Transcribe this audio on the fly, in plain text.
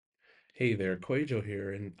Hey there, Quajo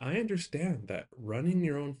here, and I understand that running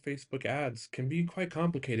your own Facebook ads can be quite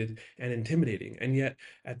complicated and intimidating, and yet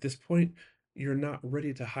at this point, you're not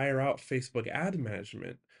ready to hire out Facebook ad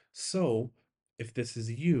management. So, if this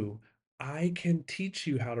is you, I can teach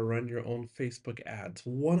you how to run your own Facebook ads,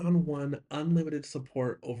 one-on-one, unlimited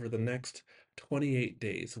support over the next 28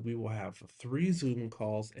 days. We will have 3 Zoom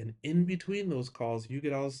calls, and in between those calls, you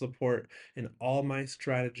get all the support and all my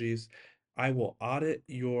strategies. I will audit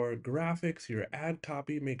your graphics, your ad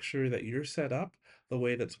copy, make sure that you're set up the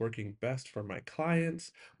way that's working best for my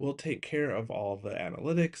clients. We'll take care of all the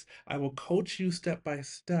analytics. I will coach you step by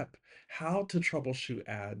step how to troubleshoot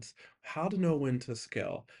ads, how to know when to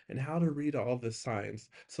scale, and how to read all the signs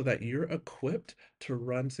so that you're equipped to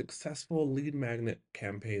run successful lead magnet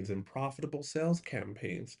campaigns and profitable sales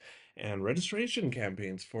campaigns and registration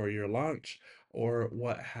campaigns for your launch or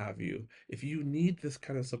what have you. If you need this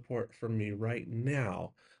kind of support from me right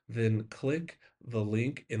now, then click the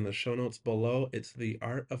link in the show notes below. It's the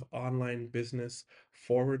Art of Online Business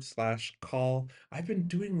 /call. I've been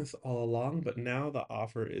doing this all along, but now the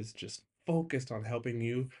offer is just focused on helping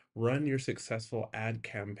you run your successful ad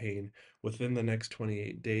campaign within the next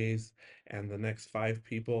 28 days, and the next 5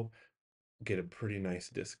 people get a pretty nice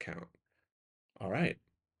discount. All right,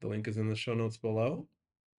 the link is in the show notes below.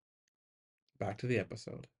 Back to the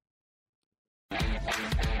episode.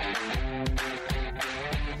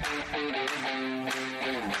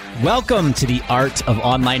 Welcome to the Art of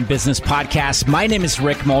Online Business podcast. My name is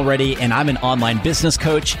Rick Mulready, and I'm an online business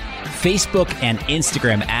coach, Facebook and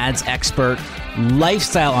Instagram ads expert,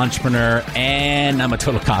 lifestyle entrepreneur, and I'm a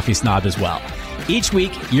total coffee snob as well. Each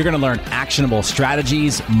week, you're going to learn actionable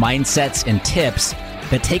strategies, mindsets, and tips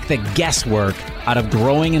that take the guesswork out of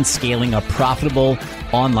growing and scaling a profitable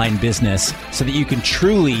online business so that you can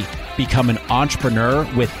truly become an entrepreneur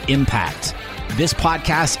with impact. This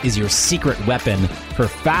podcast is your secret weapon for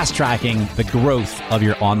fast-tracking the growth of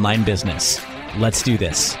your online business. Let's do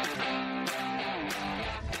this.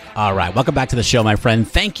 All right, welcome back to the show, my friend.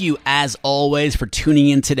 Thank you, as always, for tuning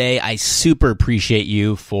in today. I super appreciate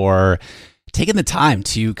you for taking the time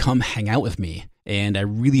to come hang out with me. And I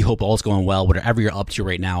really hope all's going well, whatever you're up to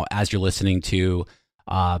right now as you're listening to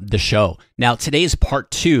the show. Now, today is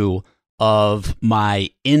part 2 of my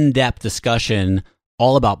in-depth discussion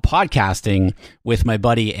all about podcasting with my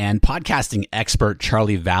buddy and podcasting expert,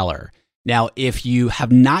 Charley Valher. Now, if you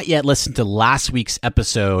have not yet listened to last week's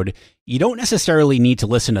episode, you don't necessarily need to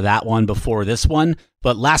listen to that one before this one,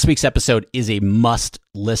 but last week's episode is a must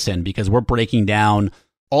listen because we're breaking down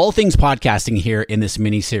all things podcasting here in this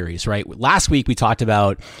mini series, right? Last week we talked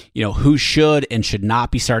about, who should and should not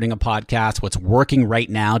be starting a podcast, what's working right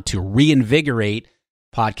now to reinvigorate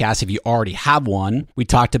podcasts if you already have one. We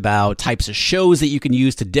talked about types of shows that you can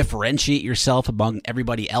use to differentiate yourself among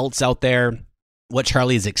everybody else out there, what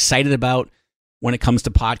Charley is excited about when it comes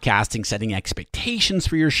to podcasting, setting expectations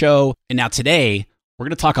for your show. And now today, we're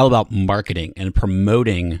going to talk all about marketing and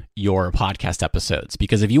promoting your podcast episodes.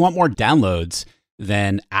 Because if you want more downloads,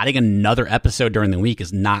 then adding another episode during the week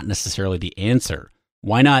is not necessarily the answer.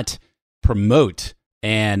 Why not promote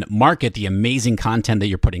and market the amazing content that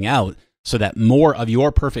you're putting out so that more of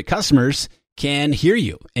your perfect customers can hear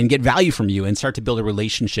you and get value from you and start to build a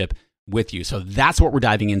relationship with you? So that's what we're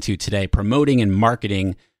diving into today, promoting and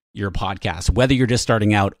marketing your podcast, whether you're just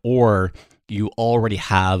starting out or you already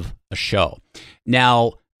have a show.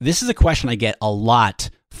 Now, this is a question I get a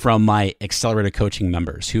lot from my Accelerator coaching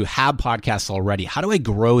members who have podcasts already. How do I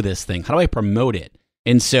grow this thing? How do I promote it?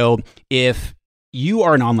 And so if you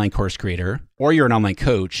are an online course creator or you're an online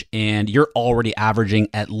coach and you're already averaging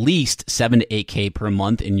at least 7 to 8K per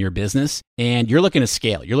month in your business and you're looking to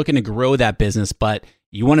scale, you're looking to grow that business, but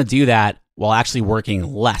you want to do that while actually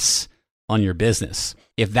working less on your business.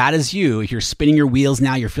 If that is you, if you're spinning your wheels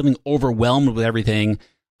now, you're feeling overwhelmed with everything,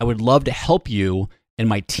 I would love to help you and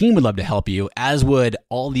my team would love to help you, as would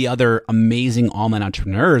all the other amazing online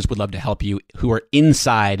entrepreneurs would love to help you who are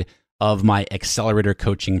inside of my Accelerator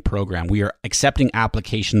coaching program. We are accepting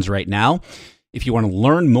applications right now. If you want to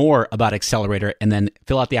learn more about Accelerator and then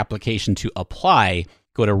fill out the application to apply,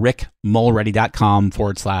 go to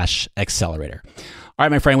rickmulready.com/accelerator. All right,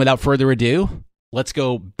 my friend, without further ado, let's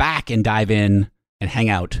go back and dive in and hang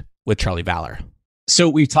out with Charley Valher. So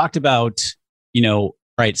we talked about,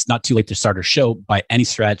 right, it's not too late to start a show by any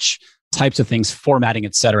stretch, types of things, formatting,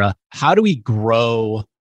 etc. How do we grow?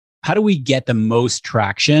 How do we get the most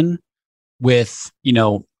traction with,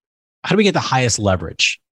 how do we get the highest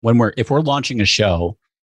leverage if we're launching a show?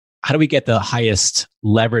 How do we get the highest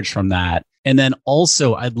leverage from that? And then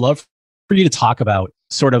also, I'd love for you to talk about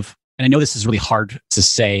sort of, and I know this is really hard to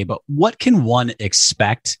say, but what can one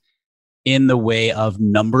expect in the way of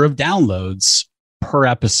number of downloads per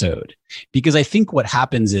episode. Because I think what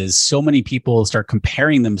happens is so many people start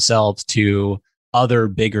comparing themselves to other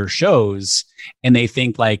bigger shows, and they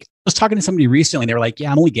think like, I was talking to somebody recently, and they were like,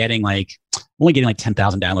 yeah, I'm only getting like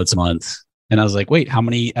 10,000 downloads a month. And I was like, wait, how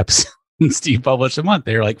many episodes do you publish a month?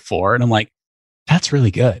 They're like 4. And I'm like, that's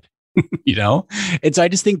really good. You know? And so I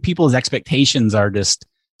just think people's expectations are just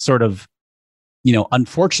sort of,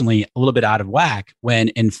 unfortunately a little bit out of whack, when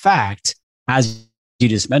in fact, as you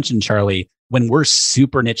just mentioned, Charlie, when we're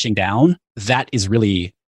super niching down, that is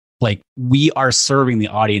really like we are serving the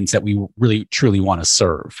audience that we really truly want to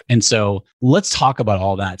serve. And so let's talk about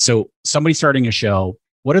all that. So somebody starting a show,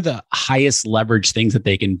 what are the highest leverage things that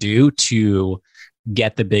they can do to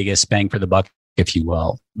get the biggest bang for the buck, if you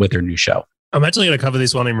will, with their new show? I'm actually going to cover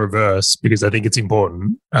this one in reverse because I think it's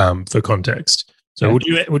important for context. So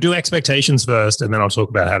we'll do expectations first, and then I'll talk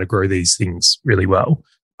about how to grow these things really well.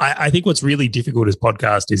 I think what's really difficult as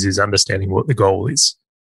podcast is understanding what the goal is.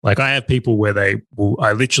 Like I have people where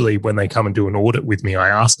I literally, when they come and do an audit with me, I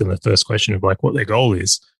ask them the first question of like what their goal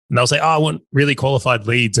is. And they'll say, I want really qualified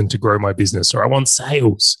leads and to grow my business, or I want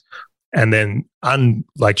sales. And then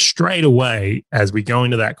like straight away, as we go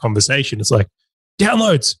into that conversation, it's like,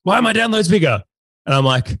 downloads, why are my downloads bigger? And I'm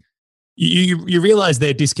like, you realize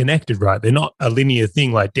they're disconnected, right? They're not a linear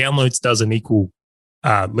thing. Like downloads doesn't equal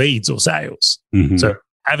leads or sales. Mm-hmm. So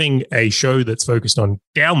having a show that's focused on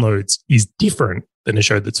downloads is different than a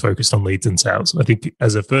show that's focused on leads and sales. I think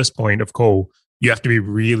as a first point of call, you have to be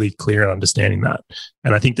really clear in understanding that.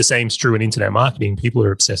 And I think the same is true in internet marketing. People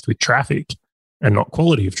are obsessed with traffic and not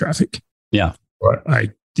quality of traffic. Yeah. But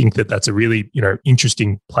I think that that's a really,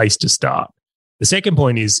 interesting place to start. The second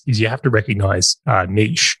point is you have to recognize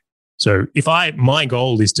niche. So if my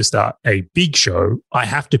goal is to start a big show, I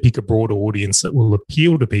have to pick a broader audience that will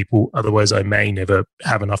appeal to people. Otherwise, I may never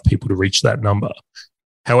have enough people to reach that number.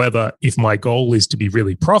 However, if my goal is to be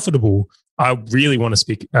really profitable, I really want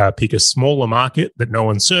to pick a smaller market that no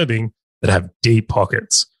one's serving that have deep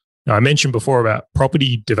pockets. Now, I mentioned before about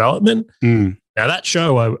property development. Now, that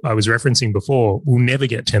show I was referencing before will never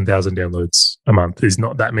get 10,000 downloads a month. There's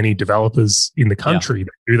not that many developers in the country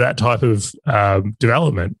that do that type of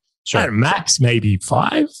development. Sure. At max, maybe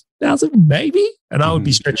 5,000, maybe. And I would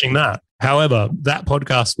be stretching that. However, that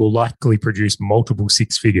podcast will likely produce multiple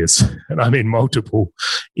 6 figures, and I mean multiple,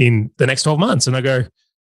 in the next 12 months. And I go,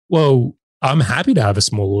 well, I'm happy to have a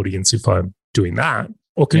small audience if I'm doing that.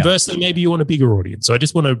 Or conversely, maybe you want a bigger audience. So I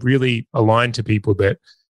just want to really align to people that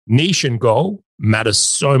niche and goal matters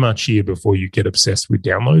so much here before you get obsessed with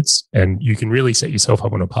downloads. And you can really set yourself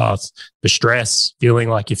up on a path for stress, feeling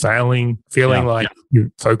like you're failing, feeling like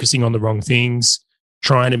you're focusing on the wrong things,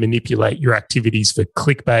 trying to manipulate your activities for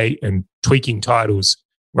clickbait and tweaking titles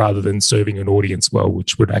rather than serving an audience well,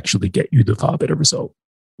 which would actually get you the far better result.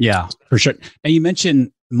 Yeah, for sure. And you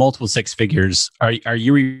mentioned multiple 6 figures. Are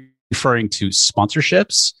you referring to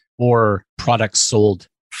sponsorships or products sold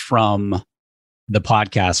from the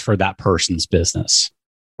podcast for that person's business,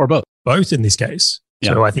 or both? Both in this case.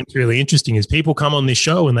 Yeah. So I think it's really interesting is people come on this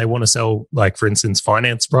show and they want to sell, like, for instance,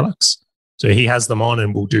 finance products. So he has them on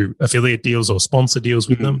and we'll do affiliate deals or sponsor deals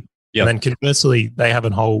with them. Yep. And then conversely, they have a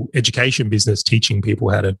whole education business teaching people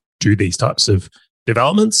how to do these types of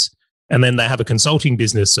developments. And then they have a consulting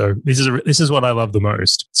business. So this is what I love the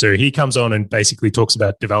most. So he comes on and basically talks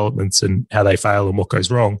about developments and how they fail and what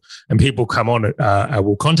goes wrong. And people come on,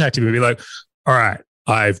 will contact him and be like, all right,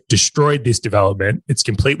 I've destroyed this development. It's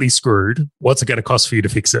completely screwed. What's it going to cost for you to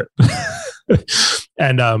fix it?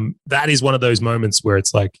 And that is one of those moments where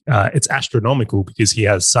it's like, it's astronomical because he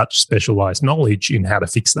has such specialized knowledge in how to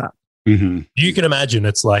fix that. Mm-hmm. You can imagine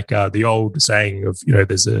it's like the old saying of,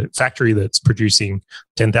 there's a factory that's producing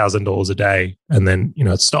 $10,000 a day and then,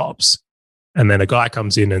 it stops. And then a guy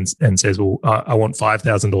comes in and says, well, I want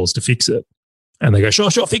 $5,000 to fix it. And they go, sure,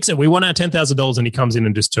 fix it. We want our $10,000. And he comes in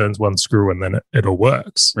and just turns one screw and then it all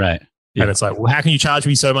works. Right. Yeah. And it's like, well, how can you charge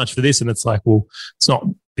me so much for this? And it's like, well, it's not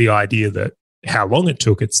the idea that how long it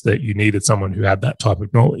took. It's that you needed someone who had that type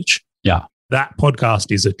of knowledge. Yeah. That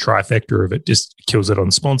podcast is a trifecta of it. Just kills it on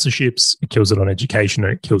sponsorships, it kills it on education,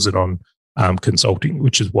 and it kills it on consulting,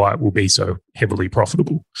 which is why it will be so heavily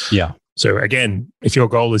profitable. Yeah. So again, if your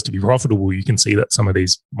goal is to be profitable, you can see that some of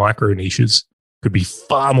these micro niches could be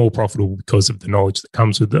far more profitable because of the knowledge that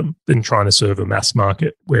comes with them than trying to serve a mass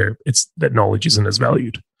market where that knowledge isn't as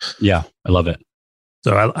valued. Yeah, I love it.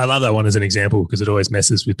 So I love that one as an example because it always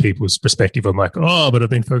messes with people's perspective. I'm like, oh, but I've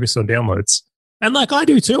been focused on downloads. And like I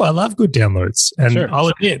do too. I love good downloads. And I'll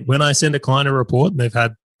admit, when I send a client a report and they've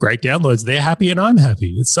had great downloads, they're happy and I'm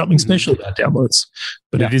happy. It's something special about downloads,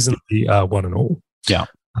 but it isn't the one and all. Yeah.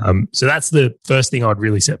 So that's the first thing I'd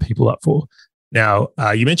really set people up for. Now,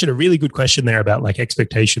 you mentioned a really good question there about like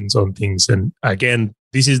expectations on things. And again,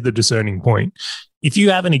 this is the discerning point. If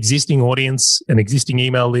you have an existing audience, an existing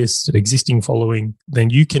email list, an existing following, then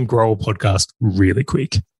you can grow a podcast really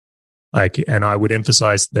quick. And I would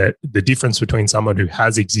emphasize that the difference between someone who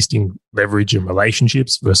has existing leverage and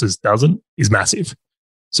relationships versus doesn't is massive.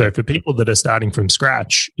 So for people that are starting from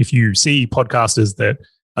scratch, if you see podcasters that,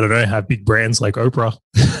 I don't know, have big brands like Oprah,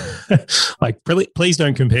 like please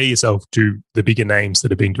don't compare yourself to the bigger names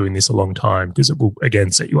that have been doing this a long time, because it will,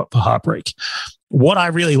 again, set you up for heartbreak. What I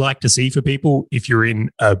really like to see for people, if you're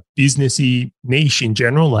in a businessy niche in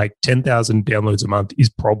general, like 10,000 downloads a month is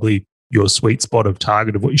probably your sweet spot of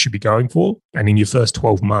target of what you should be going for. And in your first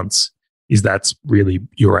 12 months, that's really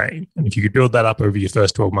your aim. And if you could build that up over your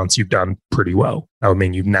first 12 months, you've done pretty well. That would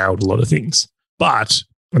mean you've nailed a lot of things. But,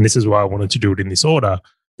 and this is why I wanted to do it in this order,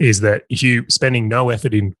 is that if you're spending no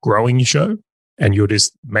effort in growing your show and you're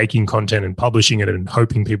just making content and publishing it and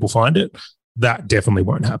hoping people find it, that definitely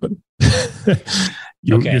won't happen.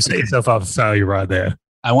 You'll set yourself up for failure right there.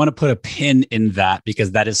 I want to put a pin in that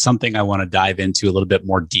because that is something I want to dive into a little bit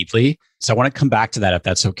more deeply. So I want to come back to that if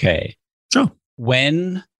that's okay. Sure.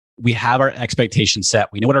 When we have our expectation set,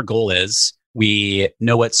 we know what our goal is. We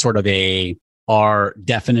know what sort of our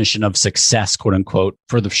definition of success, quote unquote,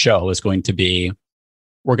 for the show is going to be.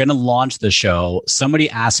 We're going to launch the show. Somebody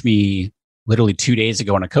asked me literally 2 days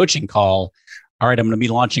ago on a coaching call, all right, I'm going to be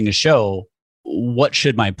launching a show. What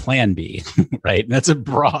should my plan be? Right? And that's a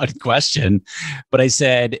broad question. But I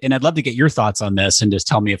said, and I'd love to get your thoughts on this and just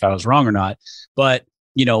tell me if I was wrong or not. But,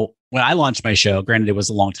 when I launched my show, granted, it was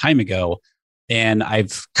a long time ago, and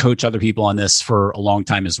I've coached other people on this for a long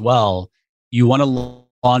time as well. You want to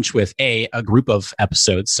launch with a group of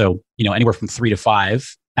episodes. So, anywhere from 3 to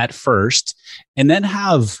 5 at first, and then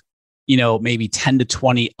have, maybe 10 to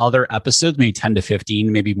 20 other episodes, maybe 10 to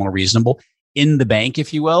 15, maybe more reasonable in the bank,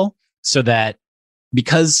 if you will. So that,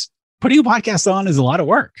 because putting a podcast on is a lot of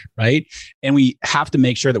work, right? And we have to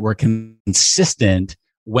make sure that we're consistent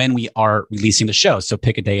when we are releasing the show. So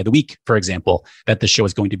pick a day of the week, for example, that the show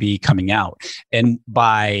is going to be coming out. And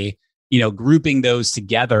by, grouping those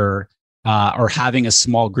together, or having a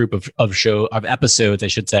small group of episodes, I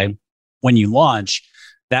should say, when you launch,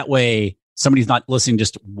 that way somebody's not listening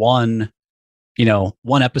just one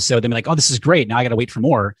episode. They'll be like, oh, this is great. Now I got to wait for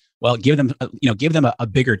more. Well, give them a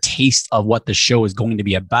bigger taste of what the show is going to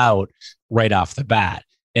be about right off the bat.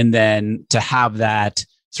 And then to have that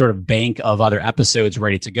sort of bank of other episodes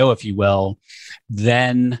ready to go, if you will,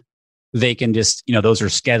 then they can just, those are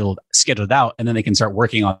scheduled out, and then they can start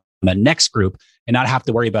working on the next group and not have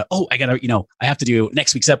to worry about, oh, I have to do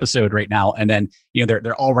next week's episode right now. And then,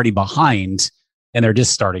 they're already behind and they're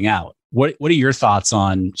just starting out. What are your thoughts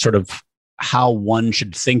on sort of how one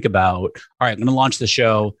should think about, all right, I'm going to launch the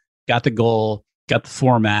show, got the goal, got the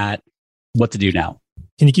format, what to do now?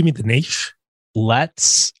 Can you give me the niche?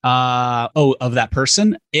 Let's, of that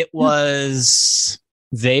person, it was,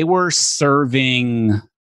 they were serving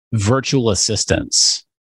virtual assistants.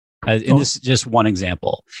 And this is just one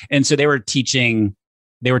example. And so they were teaching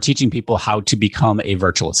people how to become a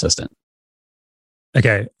virtual assistant.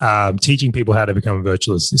 Okay. Teaching people how to become a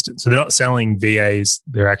virtual assistant. So they're not selling VAs.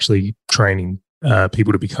 They're actually training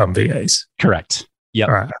people to become VAs. Correct. Yeah.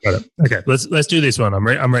 All right. I got it. Okay. Let's do this one.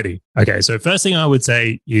 I'm ready. Okay. So first thing I would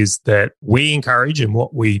say is that we encourage, and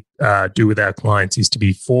what we do with our clients is to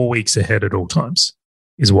be 4 weeks ahead at all times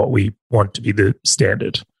is what we want to be the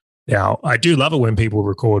standard. Now, I do love it when people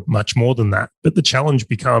record much more than that, but the challenge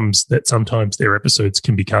becomes that sometimes their episodes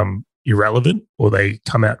can become irrelevant or they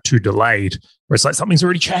come out too delayed, where it's like something's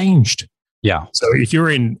already changed. Yeah. So if you're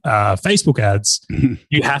in Facebook ads,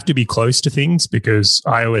 you have to be close to things, because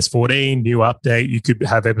iOS 14, new update, you could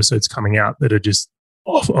have episodes coming out that are just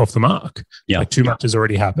off the mark. Yeah. Like too much has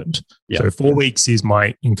already happened. Yeah. So 4 weeks is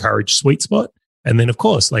my encouraged sweet spot. And then, of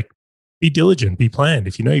course, like be diligent, be planned.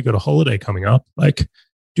 If you know you've got a holiday coming up, like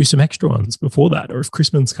do some extra ones before that. Or if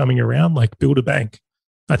Christmas coming around, like build a bank.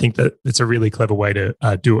 I think that it's a really clever way to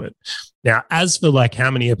do it. Now, as for like how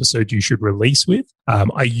many episodes you should release with,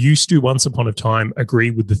 I used to once upon a time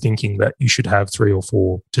agree with the thinking that you should have 3 or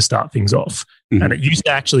 4 to start things off. Mm-hmm. And it used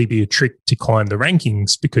to actually be a trick to climb the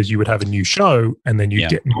rankings, because you would have a new show and then you'd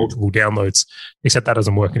get multiple downloads, except that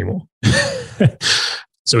doesn't work anymore.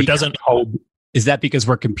 So it doesn't hold. Is that because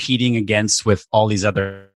we're competing with all these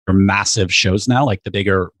other massive shows now, like the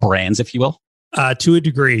bigger brands, if you will? To a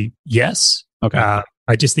degree, yes. Okay.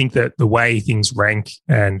 I just think that the way things rank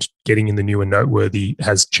and getting in the new and noteworthy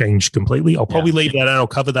has changed completely. I'll probably leave that and I'll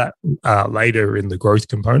cover that later in the growth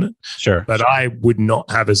component. Sure. But I would not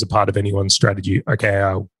have as a part of anyone's strategy, okay,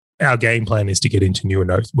 our game plan is to get into new and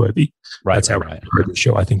noteworthy. Right. That's how we grow the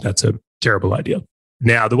show. I think that's a terrible idea.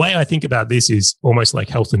 Now, the way I think about this is almost like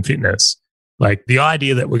health and fitness. Like the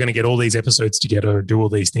idea that we're going to get all these episodes together and do all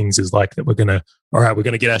these things is like that we're going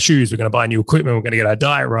to get our shoes, we're going to buy new equipment, we're going to get our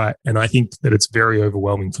diet right. And I think that it's very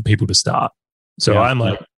overwhelming for people to start. So I'm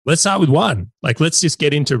like, let's start with one. Like, let's just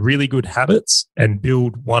get into really good habits and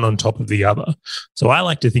build one on top of the other. So I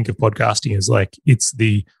like to think of podcasting as like, it's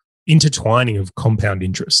the intertwining of compound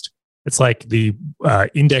interest. It's like the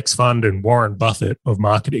index fund and Warren Buffett of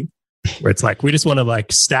marketing, where it's like we just want to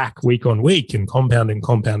like stack week on week and compound and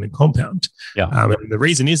compound and compound. Yeah. And the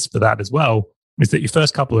reason is for that as well is that your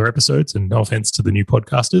first couple of episodes, and no offense to the new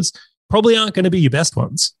podcasters, probably aren't going to be your best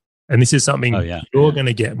ones. And this is something you're going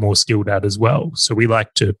to get more skilled at as well. So we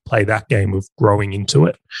like to play that game of growing into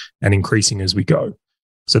it and increasing as we go.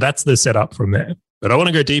 So that's the setup from there. But I want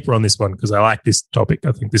to go deeper on this one because I like this topic.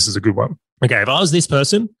 I think this is a good one. Okay, if I was this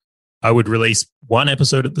person, I would release one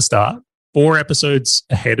episode at the start, 4 episodes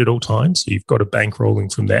ahead at all times. So you've got a bank rolling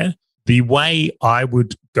from there. The way I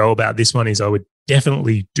would go about this one is I would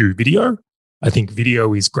definitely do video. I think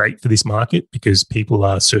video is great for this market because people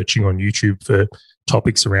are searching on YouTube for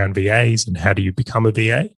topics around VAs and how do you become a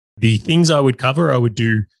VA. The things I would cover, I would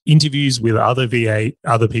do interviews with other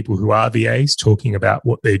people who are VAs talking about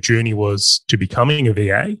what their journey was to becoming a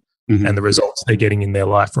VA. And the results they're getting in their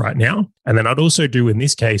life right now. And then I'd also do, in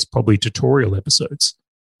this case, probably tutorial episodes.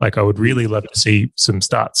 Like I would really love to see some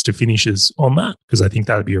starts to finishes on that because I think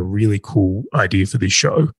that would be a really cool idea for this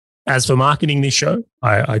show. As for marketing this show,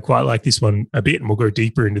 I quite like this one a bit and we'll go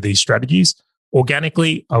deeper into these strategies.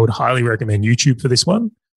 Organically, I would highly recommend YouTube for this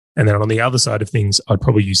one. And then on the other side of things, I'd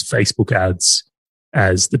probably use Facebook ads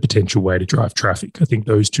as the potential way to drive traffic. I think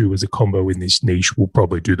those two as a combo in this niche will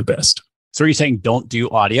probably do the best. So are you saying don't do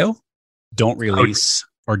audio, don't release,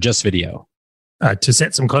 or just video? To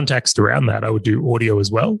set some context around that, I would do audio as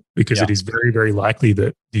well, because it is very, very likely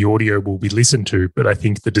that the audio will be listened to. But I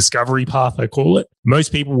think the discovery path, I call it,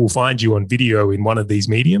 most people will find you on video in one of these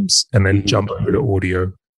mediums and then jump over to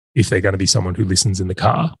audio if they're going to be someone who listens in the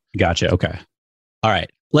car. Gotcha. Okay. All right.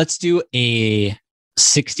 Let's do a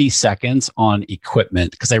 60 seconds on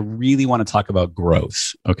equipment because I really want to talk about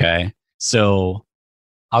growth. Okay. So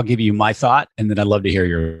I'll give you my thought and then I'd love to hear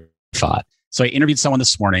your thought. So I interviewed someone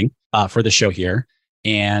this morning for the show here,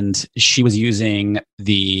 and she was using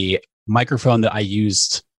the microphone that I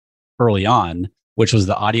used early on, which was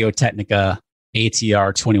the Audio-Technica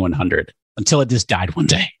ATR 2100, until it just died one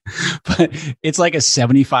day. But it's like a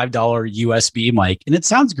 $75 USB mic, and it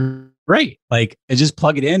sounds great. Like, I just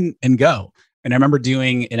plug it in and go. And I remember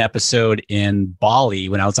doing an episode in Bali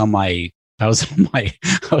when I was on my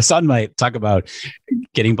talk about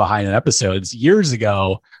getting behind in episodes years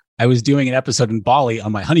ago. I was doing an episode in Bali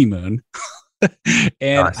on my honeymoon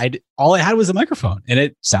and all I had was a microphone and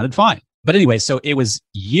it sounded fine. But anyway, so it was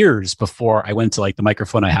years before I went to like the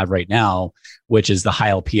microphone I have right now, which is the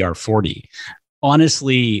Heil PR40.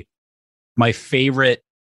 Honestly, my favorite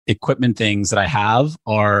equipment things that I have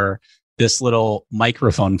are this little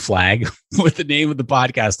microphone flag with the name of the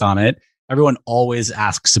podcast on it. Everyone always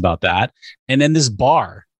asks about that. And then this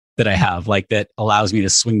bar that I have, like, that allows me to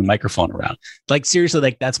swing the microphone around. Like, seriously,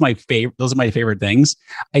 like, that's my favorite. Those are my favorite things.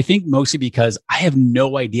 I think mostly because I have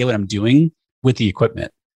no idea what I'm doing with the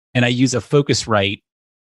equipment. And I use a Focusrite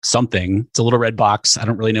something. It's a little red box. I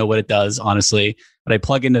don't really know what it does, honestly, but I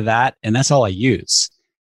plug into that and that's all I use.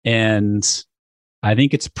 And I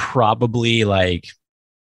think it's probably like,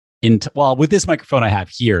 with this microphone I have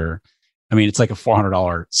here, I mean, it's like a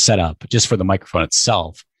 $400 setup just for the microphone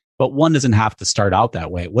itself. But one doesn't have to start out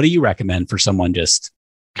that way. What do you recommend for someone just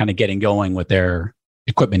kind of getting going with their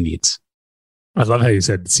equipment needs? I love how you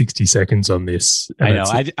said 60 seconds on this. I know.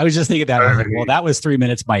 I was just thinking that. I was like, well, that was 3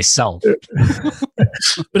 minutes myself.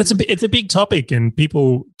 But it's a big topic and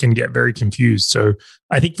people can get very confused. So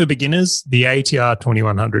I think for beginners, the ATR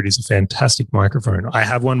 2100 is a fantastic microphone. I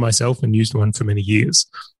have one myself and used one for many years.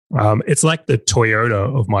 It's like the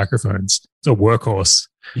Toyota of microphones. It's a workhorse.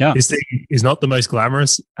 Yeah. This thing is not the most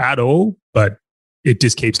glamorous at all, but it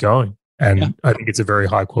just keeps going. And I think it's a very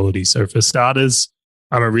high quality. So for starters,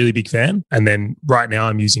 I'm a really big fan. And then right now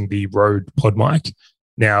I'm using the Rode pod mic.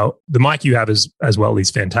 Now, the mic you have as well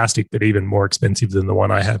is fantastic, but even more expensive than the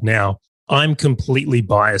one I have now. I'm completely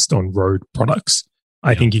biased on Rode products.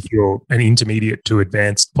 I think if you're an intermediate to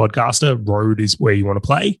advanced podcaster, Rode is where you want to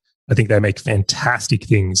play. I think they make fantastic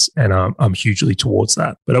things, and I'm hugely towards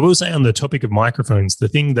that. But I will say, on the topic of microphones, the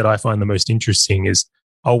thing that I find the most interesting is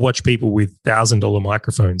I'll watch people with $1,000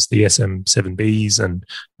 microphones, the SM7Bs and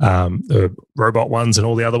the robot ones and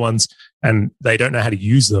all the other ones, and they don't know how to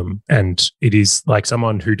use them. And it is like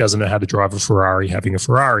someone who doesn't know how to drive a Ferrari having a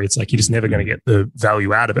Ferrari. It's like you're just never going to get the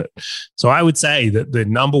value out of it. So I would say that the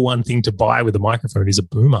number one thing to buy with a microphone is a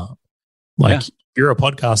boom arm. Like, if you're a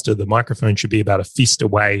podcaster, the microphone should be about a fist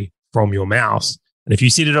away from your mouth. And if you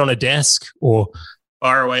sit it on a desk or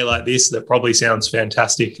far away like this, that probably sounds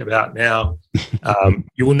fantastic about now,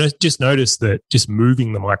 you will just notice that just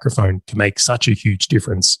moving the microphone can make such a huge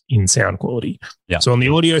difference in sound quality. Yeah. So on the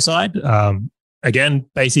audio side, again,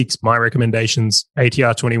 basics, my recommendations,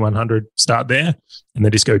 ATR 2100, start there, and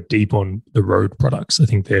then just go deep on the Rode products. I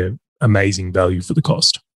think they're amazing value for the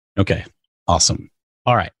cost. Okay. Awesome.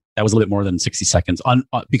 All right. That was a little bit more than 60 seconds on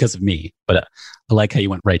because of me, but I like how you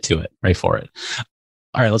went right to it, right for it.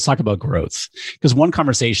 All right, let's talk about growth. Because one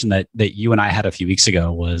conversation that you and I had a few weeks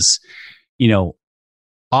ago was,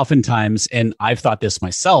 oftentimes, and I've thought this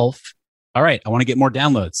myself, all right, I want to get more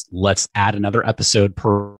downloads. Let's add another episode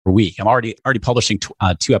per week. I'm already publishing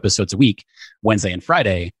 2 episodes a week, Wednesday and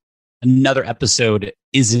Friday. Another episode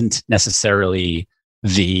isn't necessarily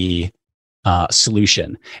the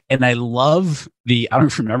solution. And I love I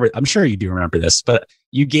don't remember, I'm sure you do remember this, but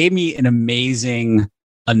you gave me an amazing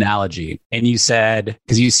analogy. And you said,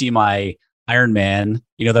 because you see my Iron Man,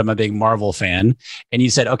 that I'm a big Marvel fan. And you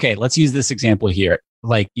said, okay, let's use this example here.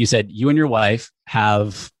 Like you said, you and your wife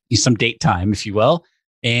have some date time, if you will,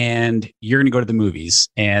 and you're going to go to the movies.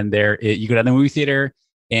 And you go to the movie theater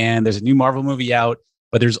and there's a new Marvel movie out,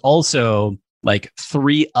 but there's also like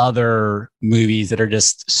 3 other movies that are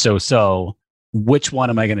just so. Which one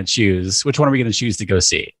am I going to choose? Which one are we going to choose to go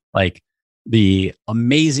see? Like the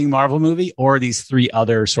amazing Marvel movie or these 3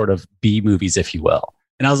 other sort of B movies, if you will?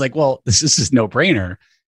 And I was like, well, this is just no brainer,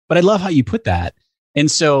 but I love how you put that. And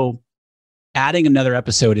so adding another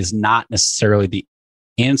episode is not necessarily the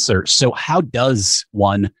answer. So how does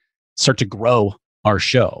one start to grow our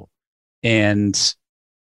show? And,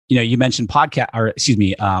 you mentioned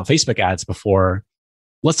Facebook ads before.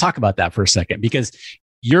 Let's talk about that for a second, because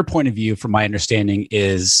your point of view, from my understanding,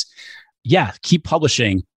 is, keep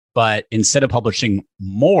publishing, but instead of publishing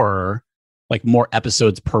more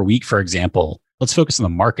episodes per week, for example, let's focus on the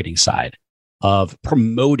marketing side of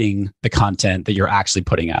promoting the content that you're actually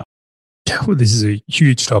putting out. Well, this is a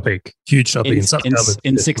huge topic.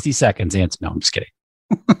 In 60 seconds, Anthony. No, I'm just kidding.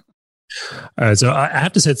 So I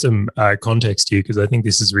have to set some context here, because I think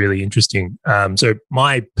this is really interesting. So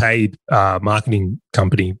my paid marketing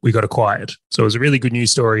company, we got acquired. So it was a really good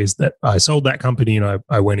news story, is that I sold that company and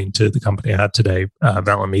I went into the company I had today,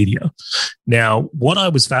 Valher Media. Now, what I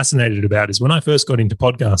was fascinated about is when I first got into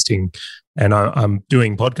podcasting, and I'm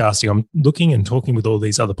doing podcasting, I'm looking and talking with all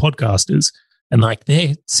these other podcasters, and like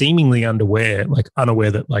they're seemingly unaware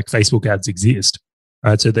that like Facebook ads exist.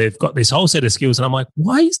 So they've got this whole set of skills, and I'm like,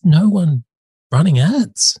 why is no one running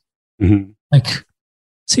ads? Mm-hmm. Like,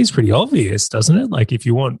 seems pretty obvious, doesn't it? Like, if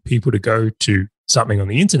you want people to go to something on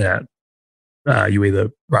the internet, you either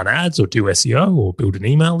run ads or do SEO or build an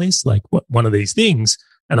email list, like one of these things.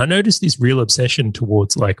 And I noticed this real obsession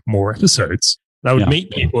towards like more episodes. And I would meet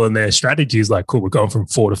people, and their strategy is like, cool, we're going from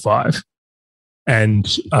 4 to 5.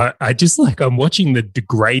 And I just I'm watching the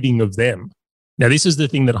degrading of them. Now, this is the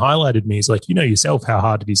thing that highlighted me, is like, yourself how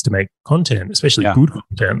hard it is to make content, especially good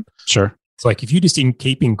content. Sure. It's like, if you just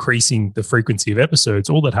keep increasing the frequency of episodes,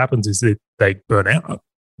 all that happens is that they burn out.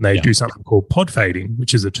 And they do something called pod fading,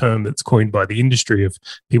 which is a term that's coined by the industry of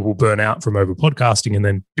people burn out from over podcasting and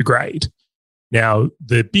then degrade. Now,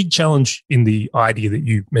 the big challenge in the idea that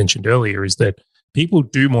you mentioned earlier is that people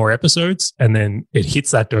do more episodes, and then it hits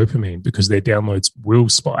that dopamine because their downloads will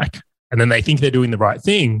spike. And then they think they're doing the right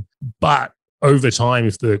thing, but over time,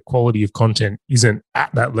 if the quality of content isn't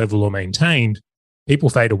at that level or maintained, people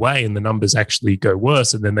fade away and the numbers actually go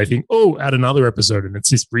worse. And then they think, oh, add another episode. And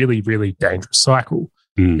it's this really, really dangerous cycle.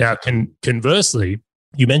 Now, conversely,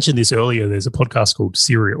 you mentioned this earlier, there's a podcast called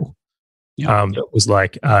Serial. That was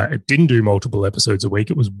like, it didn't do multiple episodes a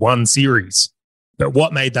week. It was one series. But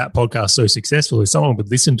what made that podcast so successful is someone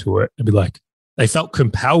would listen to it and be like, they felt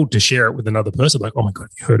compelled to share it with another person. Like, oh my God,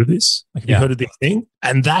 have you heard of this? Like, have you heard of this thing?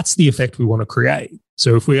 And that's the effect we want to create.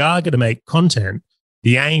 So if we are going to make content,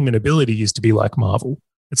 the aim and ability is to be like Marvel.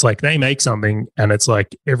 It's like they make something and it's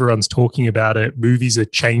like everyone's talking about it. Movies are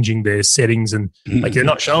changing their settings and like they're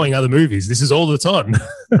not showing other movies. This is all that's on.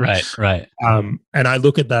 Right. And I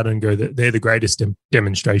look at that and go that they're the greatest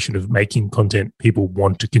demonstration of making content people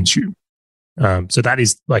want to consume. So that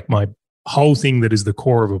is like my whole thing that is the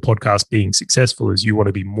core of a podcast being successful is you want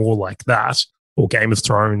to be more like that, or Game of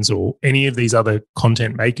Thrones, or any of these other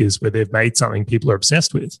content makers where they've made something people are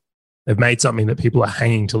obsessed with. They've made something that people are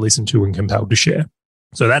hanging to listen to and compelled to share.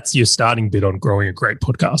 So that's your starting bit on growing a great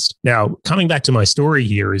podcast. Now, coming back to my story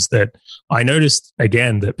here is that I noticed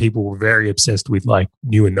again that people were very obsessed with like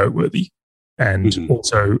new and noteworthy, and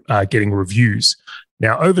also getting reviews.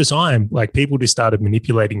 Now, over time, like people just started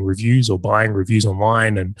manipulating reviews or buying reviews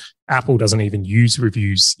online, and Apple doesn't even use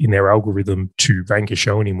reviews in their algorithm to rank a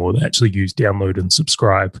show anymore. They actually use download and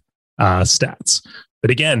subscribe stats.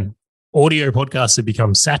 But again, audio podcasts have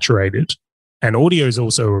become saturated, and audio is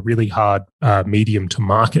also a really hard medium to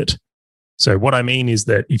market. So what I mean is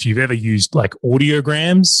that if you've ever used like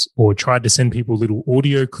audiograms or tried to send people little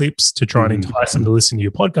audio clips to try and entice them to listen to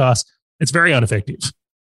your podcast, it's very ineffective.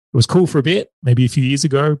 It was cool for a bit, maybe a few years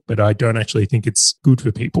ago, but I don't actually think it's good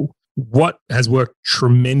for people. What has worked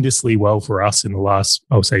tremendously well for us in the last,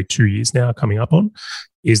 I'll say 2 years now coming up on,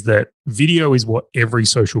 is that video is what every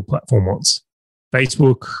social platform wants.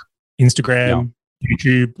 Facebook, Instagram,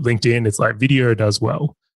 YouTube, LinkedIn, it's like video does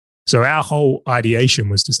well. So our whole ideation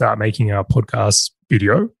was to start making our podcast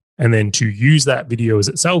video and then to use that video as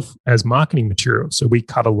itself as marketing material. So we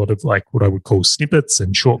cut a lot of like what I would call snippets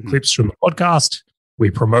and short clips from the podcast.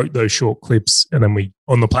 We promote those short clips and then we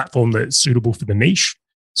on the platform that's suitable for the niche.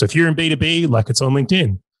 So if you're in B2B, like it's on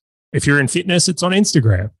LinkedIn. If you're in fitness, it's on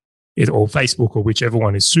Instagram or Facebook or whichever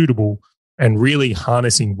one is suitable, and really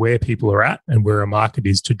harnessing where people are at and where a market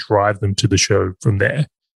is to drive them to the show from there.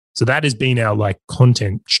 So that has been our like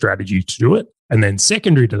content strategy to do it. And then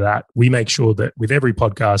secondary to that, we make sure that with every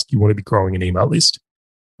podcast, you want to be growing an email list.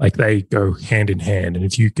 Like they go hand in hand. And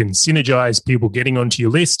if you can synergize people getting onto your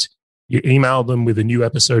list, you email them with a new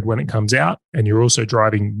episode when it comes out, and you're also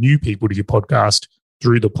driving new people to your podcast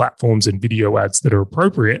through the platforms and video ads that are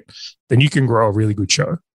appropriate, then you can grow a really good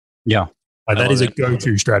show. Yeah. That is a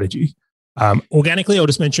go-to strategy. Organically, I'll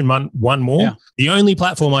just mention one more. Yeah. The only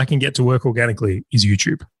platform I can get to work organically is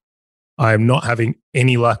YouTube. I'm not having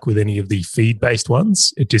any luck with any of the feed-based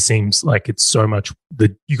ones. It just seems like it's so much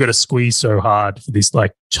that you got to squeeze so hard for this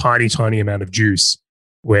like tiny amount of juice,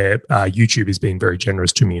 where YouTube has been very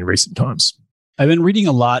generous to me in recent times. I've been reading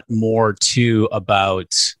a lot more too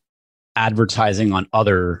about advertising on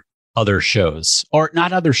other shows, or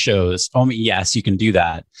not other shows. I mean, yes, you can do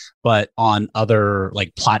that, but on other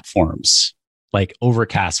like platforms, like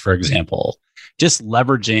Overcast, for example, just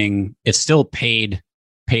leveraging, it's still paid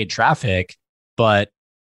traffic, but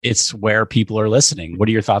it's where people are listening. What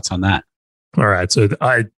are your thoughts on that? All right. So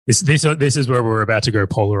this is where we're about to go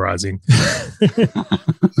polarizing.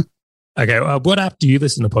 Okay. What app do you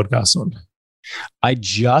listen to podcasts on?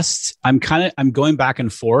 I'm going back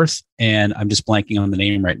and forth, and I'm just blanking on the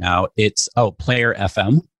name right now. It's Player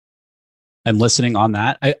FM. I'm listening on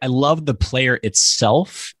that. I love the player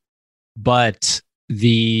itself, but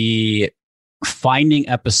the finding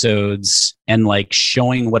episodes and like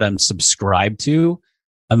showing what I'm subscribed to,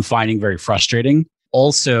 I'm finding very frustrating.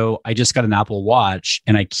 Also, I just got an Apple Watch,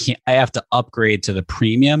 and I have to upgrade to the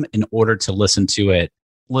premium in order to listen to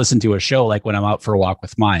a show like when I'm out for a walk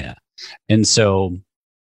with Maya. And so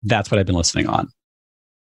that's what I've been listening on.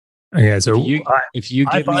 Yeah. So if you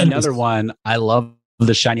give me another one, I love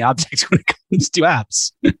the shiny objects when it comes to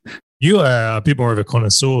apps. You are a bit more of a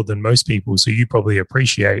connoisseur than most people, so you probably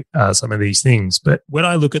appreciate some of these things. But when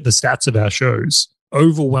I look at the stats of our shows,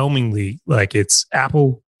 overwhelmingly, like it's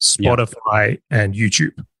Apple, Spotify, and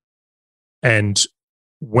YouTube. And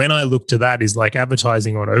when I look to that, is like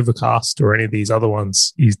advertising on Overcast or any of these other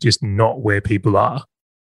ones is just not where people are.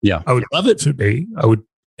 Yeah. I would love it for me. I would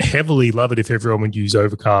heavily love it if everyone would use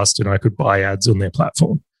Overcast and I could buy ads on their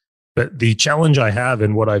platform. But the challenge I have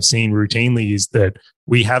and what I've seen routinely is that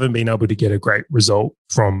we haven't been able to get a great result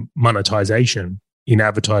from monetization in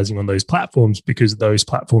advertising on those platforms, because those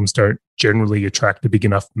platforms don't generally attract a big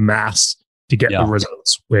enough mass to get the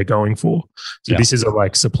results we're going for. So this is a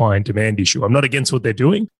like supply and demand issue. I'm not against what they're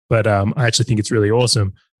doing, but I actually think it's really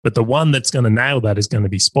awesome. But the one that's going to nail that is going to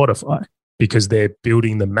be Spotify, because they're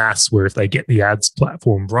building the mass where if they get the ads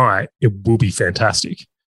platform right, it will be fantastic.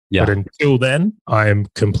 Yeah. But until then, I am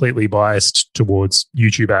completely biased towards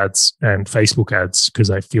YouTube ads and Facebook ads, because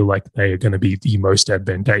I feel like they are going to be the most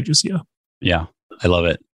advantageous here. Yeah, I love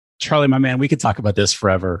it. Charley, my man, we could talk about this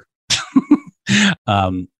forever.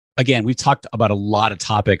 Again, we've talked about a lot of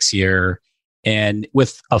topics here. And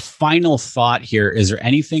with a final thought here, is there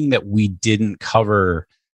anything that we didn't cover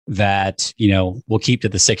that, we'll keep to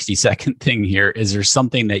the 60-second thing here? Is there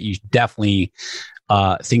something that you definitely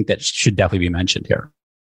think that should definitely be mentioned here?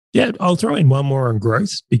 Yeah, I'll throw in one more on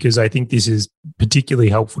growth because I think this is particularly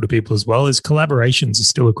helpful to people as well. Is collaborations is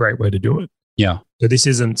still a great way to do it. Yeah. So this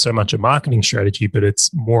isn't so much a marketing strategy, but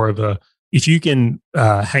it's more of a if you can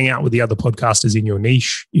hang out with the other podcasters in your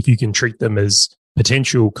niche, if you can treat them as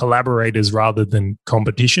potential collaborators rather than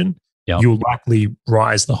competition, Yeah. you'll likely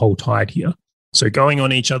rise the whole tide here. So going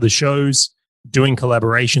on each other's shows, doing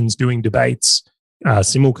collaborations, doing debates,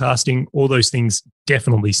 simulcasting, all those things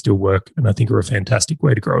definitely still work, and I think are a fantastic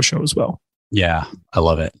way to grow a show as well. Yeah. I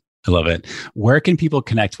love it. I love it. Where can people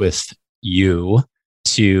connect with you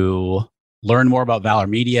to learn more about Valher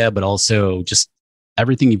Media, but also just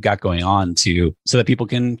everything you've got going on so that people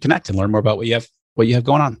can connect and learn more about what you have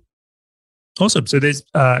going on? Awesome. So there's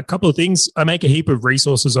a couple of things. I make a heap of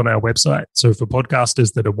resources on our website. So for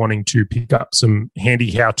podcasters that are wanting to pick up some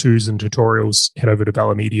handy how-tos and tutorials, head over to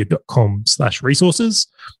valormedia.com/resources.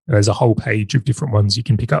 There's a whole page of different ones you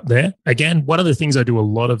can pick up there. Again, one of the things I do a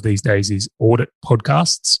lot of these days is audit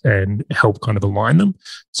podcasts and help kind of align them.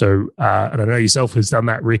 So, and I know yourself has done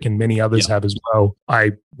that, Rick, and many others have as well.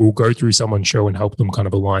 I will go through someone's show and help them kind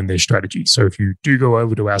of align their strategy. So if you do go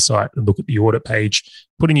over to our site and look at the audit page,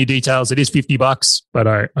 put in your details. It is $50, but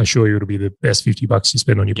I assure you it'll be the best $50 you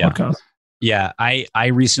spend on your podcast. Yeah, I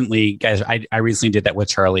recently, guys, I recently did that with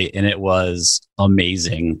Charley, and it was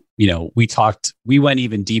amazing. We went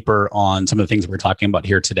even deeper on some of the things we're talking about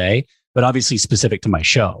here today, but obviously specific to my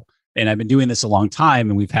show. And I've been doing this a long time,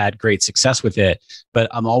 and we've had great success with it. But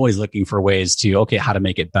I'm always looking for ways to, how to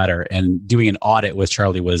make it better. And doing an audit with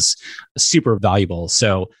Charley was super valuable.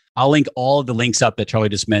 So I'll link all of the links up that Charley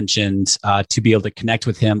just mentioned to be able to connect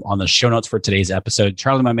with him on the show notes for today's episode.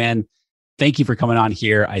 Charley, my man, thank you for coming on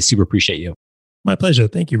here. I super appreciate you. My pleasure.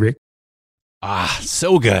 Thank you, Rick.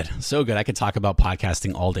 So good. So good. I could talk about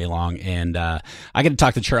podcasting all day long, and I get to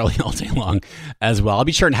talk to Charley all day long as well. I'll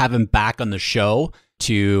be sure and have him back on the show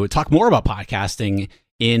to talk more about podcasting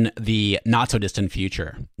in the not so distant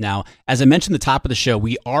future. Now, as I mentioned at the top of the show,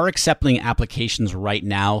 we are accepting applications right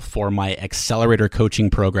now for my Accelerator coaching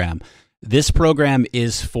program. This program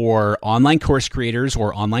is for online course creators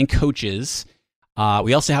or online coaches.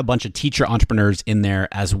 We also have a bunch of teacher entrepreneurs in there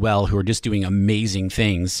as well who are just doing amazing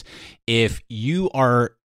things. If you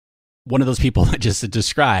are one of those people that just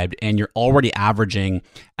described and you're already averaging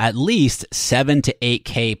at least 7 to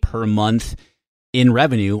 8K per month in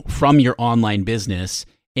revenue from your online business,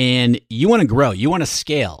 and you want to grow, you want to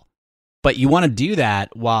scale, but you want to do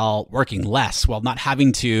that while working less, while not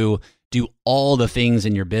having to do all the things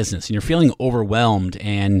in your business, and you're feeling overwhelmed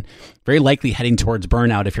and very likely heading towards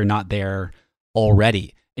burnout if you're not there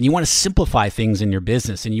already. And you want to simplify things in your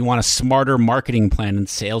business, and you want a smarter marketing plan and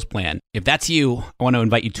sales plan. If that's you, I want to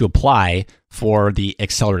invite you to apply for the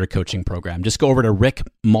Accelerator coaching program. Just go over to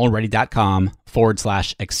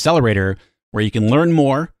rickmulready.com/accelerator, where you can learn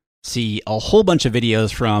more, see a whole bunch of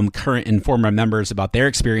videos from current and former members about their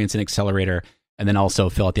experience in Accelerator, and then also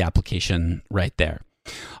fill out the application right there.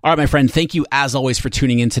 All right, my friend, thank you as always for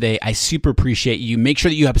tuning in today. I super appreciate you. Make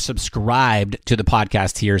sure that you have subscribed to the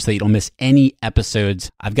podcast here so that you don't miss any episodes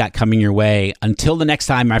I've got coming your way. Until the next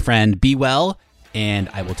time, my friend, be well, and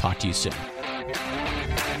I will talk to you soon.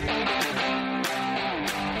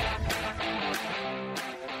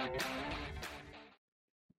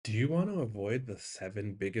 Do you want to avoid the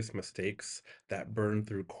 7 biggest mistakes that burn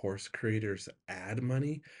through course creators' ad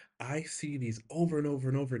money? I see these over and over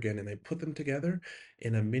and over again, and I put them together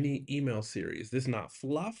in a mini email series. This is not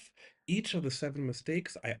fluff. Each of the 7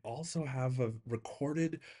 mistakes, I also have a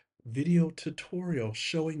recorded video tutorial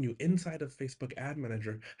showing you inside of Facebook Ad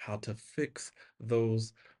Manager how to fix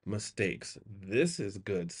those mistakes. This is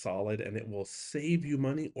good, solid, and it will save you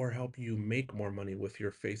money or help you make more money with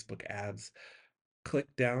your Facebook ads. Click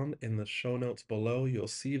down in the show notes below. You'll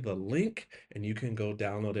see the link, and you can go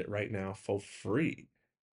download it right now for free.